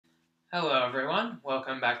Hello everyone,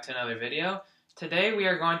 welcome back to another video. Today we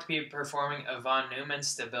are going to be performing a von Neumann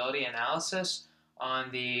stability analysis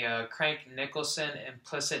on the Crank-Nicolson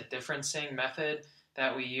implicit differencing method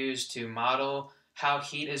that we use to model how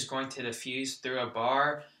heat is going to diffuse through a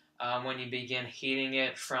bar when you begin heating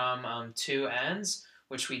it from two ends,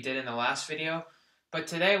 which we did in the last video. But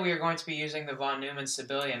today we are going to be using the von Neumann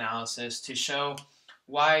stability analysis to show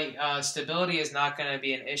why stability is not going to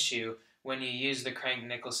be an issue when you use the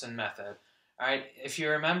Crank-Nicolson method. Alright, if you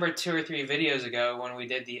remember 2 or 3 videos ago when we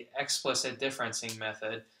did the explicit differencing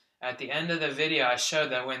method, at the end of the video I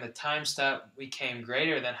showed that when the time step became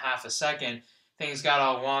greater than half a second, things got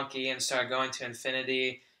all wonky and started going to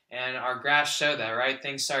infinity, and our graphs show that, right?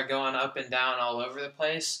 Things start going up and down all over the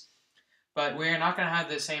place. But we're not going to have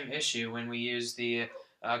the same issue when we use the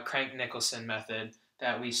Crank-Nicolson method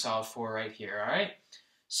that we solved for right here, alright?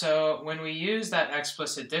 So when we use that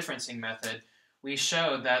explicit differencing method, we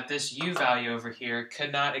showed that this u value over here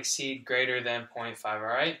could not exceed greater than 0.5,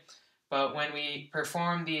 alright? But when we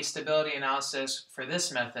perform the stability analysis for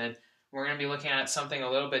this method, we're going to be looking at something a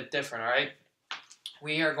little bit different, alright?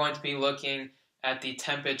 We are going to be looking at the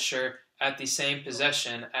temperature at the same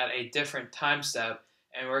position at a different time step,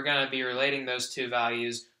 and we're going to be relating those two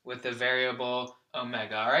values with the variable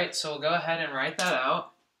omega, alright? So we'll go ahead and write that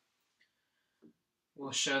out.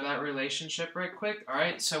 We'll show that relationship right quick.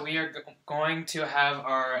 Alright, so we are going to have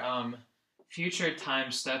our future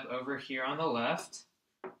time step over here on the left.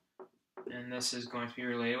 And this is going to be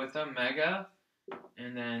related with omega.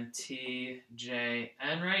 And then TJN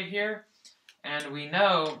right here. And we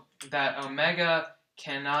know that omega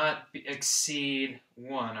cannot exceed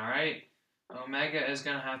 1, alright? Omega is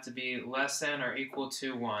going to have to be less than or equal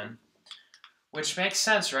to 1. Which makes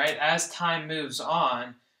sense, right? As time moves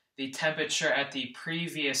on, the temperature at the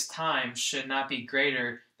previous time should not be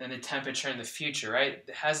greater than the temperature in the future, right?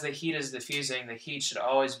 As the heat is diffusing, the heat should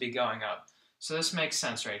always be going up. So this makes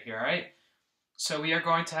sense right here, right? So we are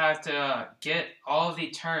going to have to get all of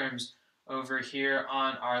the terms over here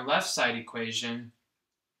on our left side equation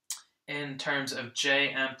in terms of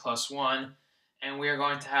Jn plus 1, and we are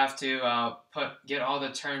going to have to get all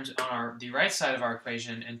the terms on the right side of our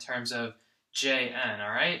equation in terms of Jn,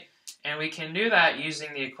 all right? And we can do that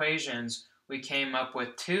using the equations we came up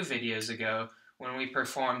with 2 videos ago when we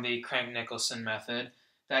performed the Crank-Nicolson method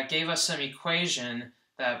that gave us some equation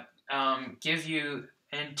that give you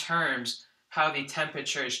in terms how the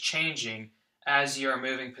temperature is changing as you are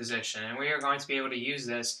moving position. And we are going to be able to use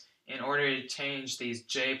this in order to change these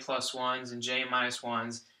J plus 1s and J minus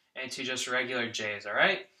 1s into just regular J's,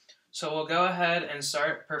 alright? So we'll go ahead and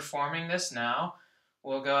start performing this now.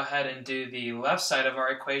 We'll go ahead and do the left side of our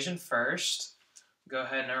equation first. Go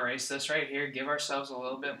ahead and erase this right here. Give ourselves a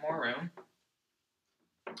little bit more room.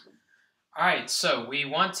 Alright, so we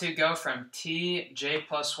want to go from tj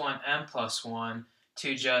plus 1 m plus 1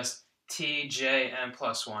 to just tj m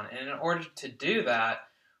plus 1. And in order to do that,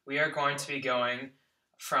 we are going to be going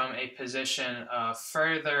from a position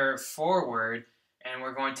further forward, and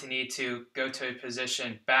we're going to need to go to a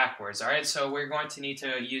position backwards. Alright, so we're going to need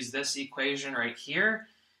to use this equation right here.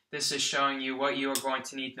 This is showing you what you are going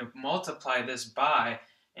to need to multiply this by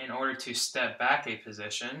in order to step back a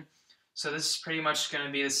position. So this is pretty much going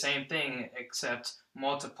to be the same thing except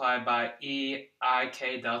multiplied by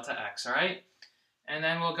eik delta x, alright? And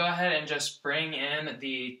then we'll go ahead and just bring in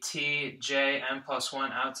the tjm plus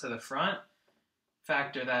 1 out to the front.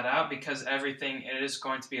 Factor that out because it is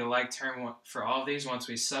going to be a like term for all of these once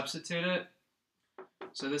we substitute it.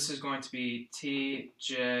 So this is going to be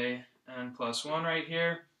tjn plus 1 right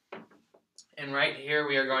here. And right here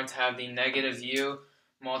we are going to have the negative u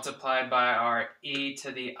multiplied by our e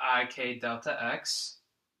to the ik delta x.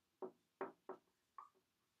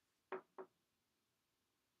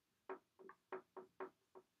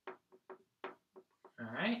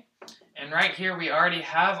 Alright. And right here we already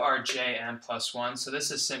have our Jn plus 1, so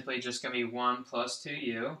this is simply just going to be 1 plus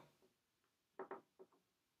 2u.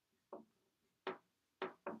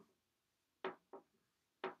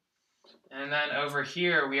 And then over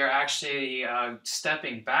here we are actually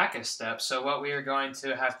stepping back a step, so what we are going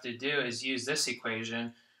to have to do is use this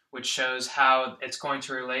equation, which shows how it's going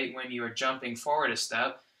to relate when you are jumping forward a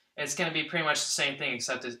step. It's going to be pretty much the same thing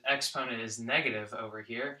except the exponent is negative over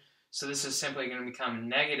here. So this is simply going to become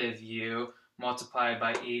negative u multiplied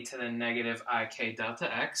by e to the negative ik delta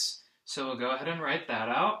x. So we'll go ahead and write that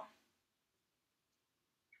out.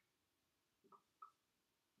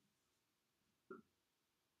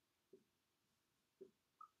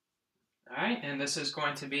 Alright, and this is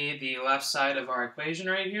going to be the left side of our equation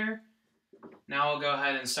right here. Now we'll go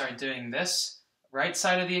ahead and start doing this right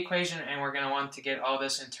side of the equation, and we're going to want to get all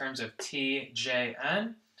this in terms of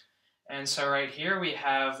TJN. And so right here we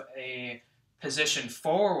have a position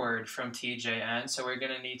forward from TJN, so we're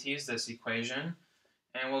going to need to use this equation.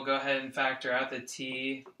 And we'll go ahead and factor out the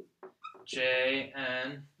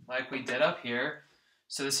TJN like we did up here.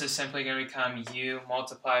 So this is simply going to become U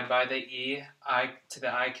multiplied by the E I to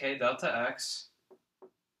the IK delta X.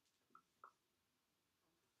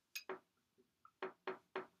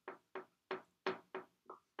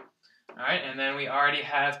 Alright, and then we already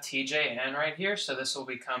have TJN right here, so this will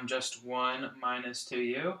become just 1 minus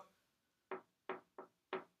 2U.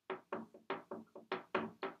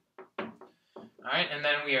 Alright, and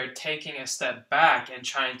then we are taking a step back and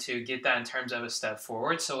trying to get that in terms of a step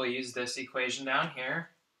forward, so we'll use this equation down here.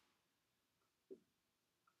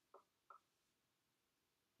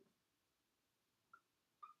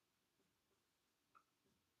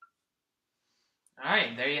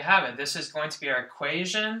 Alright, there you have it. This is going to be our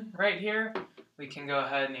equation right here. We can go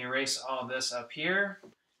ahead and erase all this up here.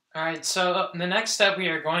 Alright, so the next step we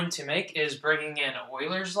are going to make is bringing in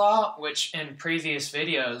Euler's law, which in previous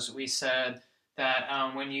videos we said that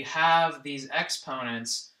when you have these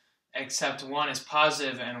exponents, except one is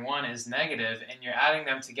positive and one is negative, and you're adding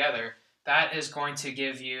them together, that is going to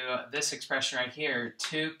give you this expression right here,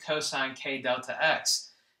 2 cosine k delta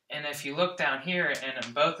x. And if you look down here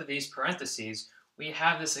in both of these parentheses, we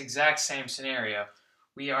have this exact same scenario.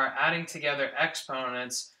 We are adding together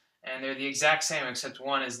exponents, and they're the exact same except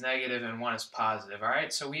one is negative and one is positive. All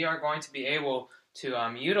right, so we are going to be able to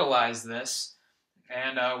utilize this,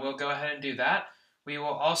 and we'll go ahead and do that. We will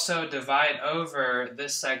also divide over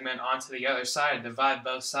this segment onto the other side, divide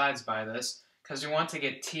both sides by this, because we want to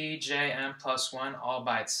get TJN plus 1 all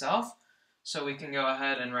by itself. So we can go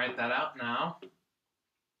ahead and write that out now.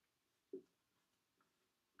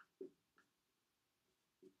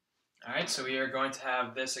 Alright, so we are going to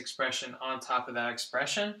have this expression on top of that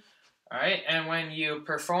expression. Alright, and when you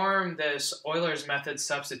perform this Euler's method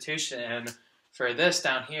substitution for this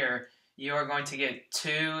down here, you are going to get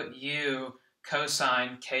 2u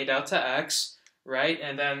cosine k delta x, right?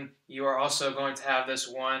 And then you are also going to have this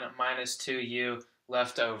 1 minus 2u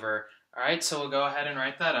left over. Alright, so we'll go ahead and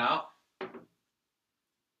write that out.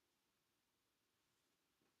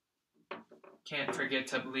 Can't forget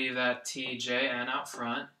to leave that TJN out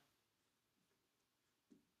front.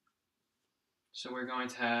 So we're going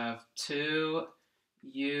to have 2u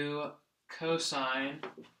cosine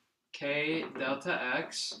k delta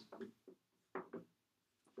x.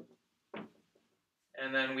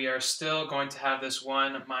 And then we are still going to have this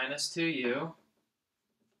 1 minus 2u.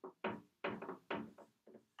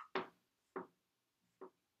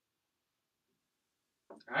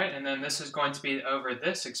 Alright, and then this is going to be over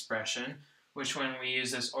this expression, which when we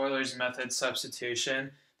use this Euler's method substitution,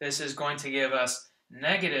 this is going to give us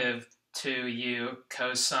negative 2u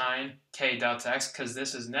cosine k delta x, because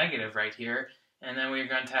this is negative right here, and then we're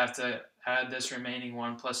going to have to add this remaining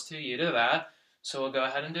 1 plus 2u to that, so we'll go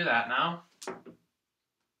ahead and do that now.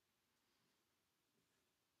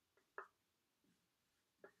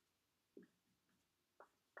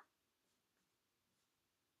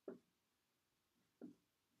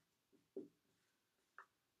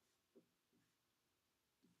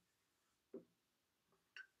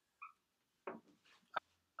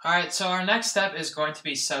 Alright, so our next step is going to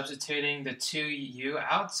be substituting the 2u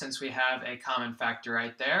out since we have a common factor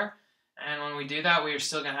right there. And when we do that, we are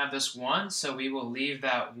still going to have this 1, so we will leave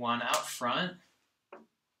that 1 out front.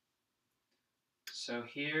 So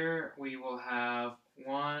here we will have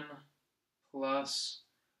 1 plus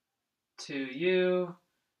 2u,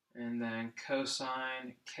 and then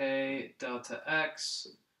cosine k delta x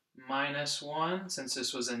minus 1, since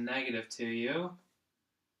this was a negative 2u.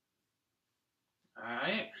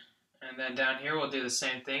 Alright, and then down here we'll do the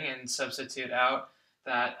same thing and substitute out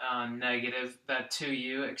that that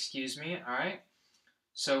 2u, excuse me, alright.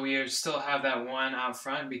 So we still have that 1 out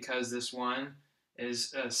front because this 1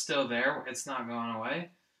 is still there, it's not going away.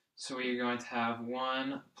 So we're going to have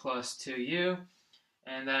 1 plus 2u,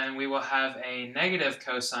 and then we will have a negative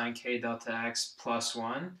cosine k delta x plus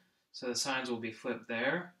 1. So the signs will be flipped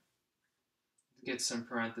there. Get some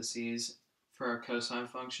parentheses for our cosine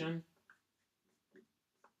function.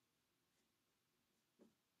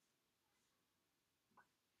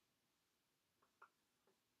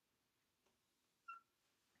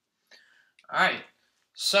 Alright,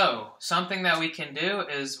 so something that we can do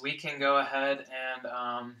is we can go ahead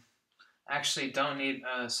and actually don't need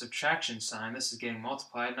a subtraction sign. This is getting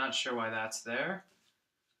multiplied. Not sure why that's there.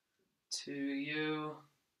 2u.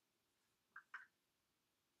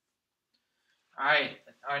 Alright,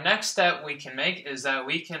 our next step we can make is that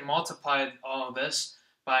we can multiply all of this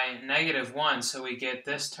by -1, so we get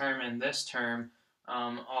this term and this term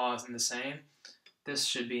all in the same. This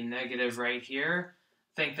should be negative right here.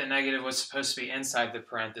 I think the negative was supposed to be inside the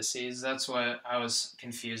parentheses. That's what I was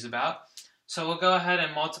confused about. So we'll go ahead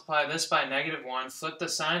and multiply this by -1, flip the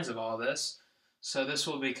signs of all this. So this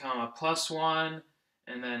will become a +1,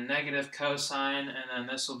 and then negative cosine, and then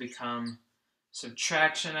this will become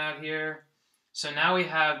subtraction out here. So now we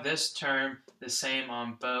have this term the same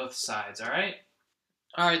on both sides, all right?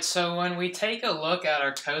 All right, so when we take a look at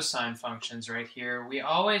our cosine functions right here, we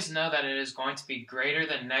always know that it is going to be greater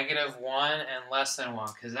than -1 and less than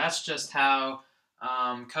 1, because that's just how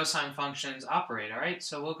cosine functions operate, all right?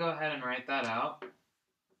 So we'll go ahead and write that out.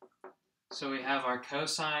 So we have our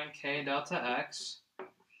cosine k delta x,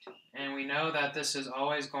 and we know that this is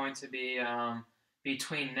always going to be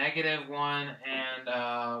between -1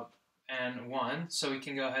 and 1, so we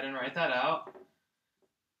can go ahead and write that out.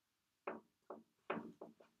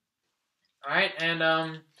 All right,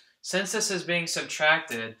 and since this is being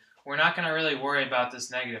subtracted, we're not going to really worry about this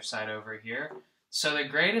negative side over here. So the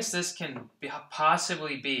greatest this can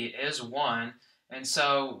possibly be is 1, and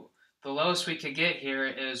so the lowest we could get here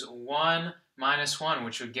is 1 minus 1,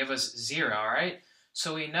 which would give us 0, all right?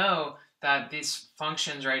 So we know that these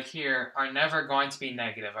functions right here are never going to be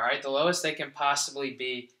negative, all right? The lowest they can possibly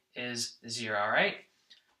be is 0, all right?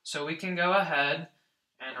 So we can go ahead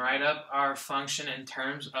and write up our function in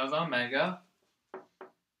terms of omega.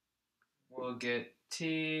 We'll get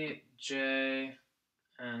tjn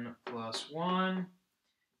plus 1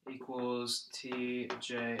 equals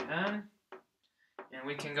tjn. And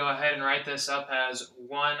we can go ahead and write this up as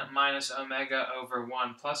 1 minus omega over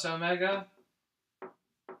 1 plus omega.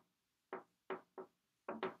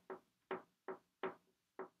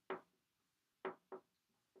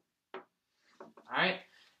 All right.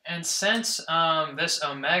 And since this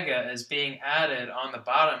omega is being added on the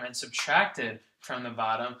bottom and subtracted from the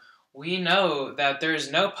bottom, we know that there's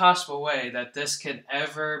no possible way that this could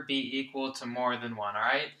ever be equal to more than 1, all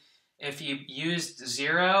right? If you used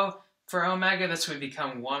 0 for omega, this would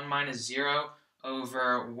become 1 minus 0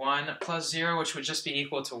 over 1 plus 0, which would just be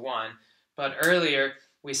equal to 1. But earlier,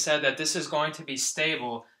 we said that this is going to be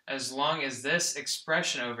stable as long as this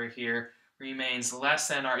expression over here remains less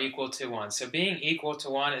than or equal to 1. So being equal to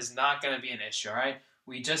 1 is not going to be an issue, all right?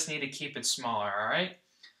 We just need to keep it smaller, all right?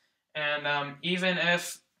 And even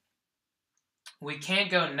if we can't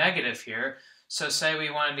go negative here, so say we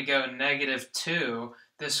wanted to go -2,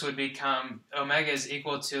 this would become, omega is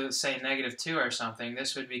equal to, say, -2 or something.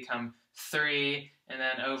 This would become 3 and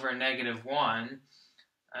then over -1.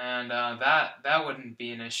 And that wouldn't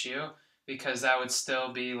be an issue because that would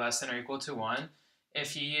still be less than or equal to 1.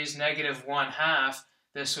 If you use -1/2,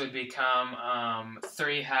 this would become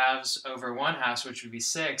 3/2 over 1/2, which would be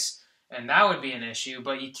 6, and that would be an issue,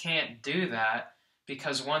 but you can't do that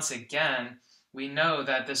because, once again, we know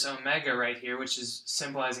that this omega right here, which is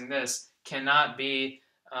symbolizing this, cannot be,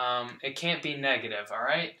 it can't be negative, all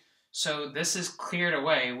right? So this is cleared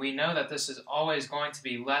away. We know that this is always going to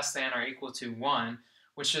be less than or equal to 1,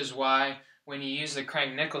 which is why when you use the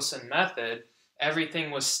Crank-Nicolson method, everything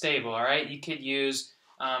was stable, all right? You could use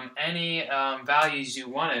any values you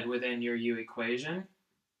wanted within your U equation,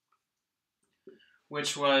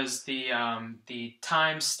 which was the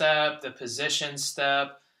time step, the position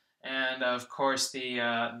step, and of course the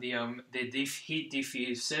heat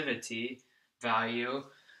diffusivity value.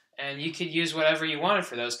 And you could use whatever you wanted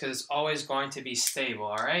for those because it's always going to be stable,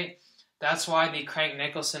 all right? That's why the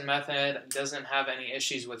Crank-Nicolson method doesn't have any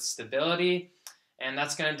issues with stability. And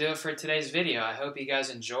that's going to do it for today's video. I hope you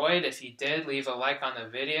guys enjoyed. If you did, leave a like on the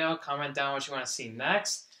video, comment down what you want to see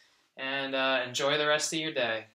next, and enjoy the rest of your day.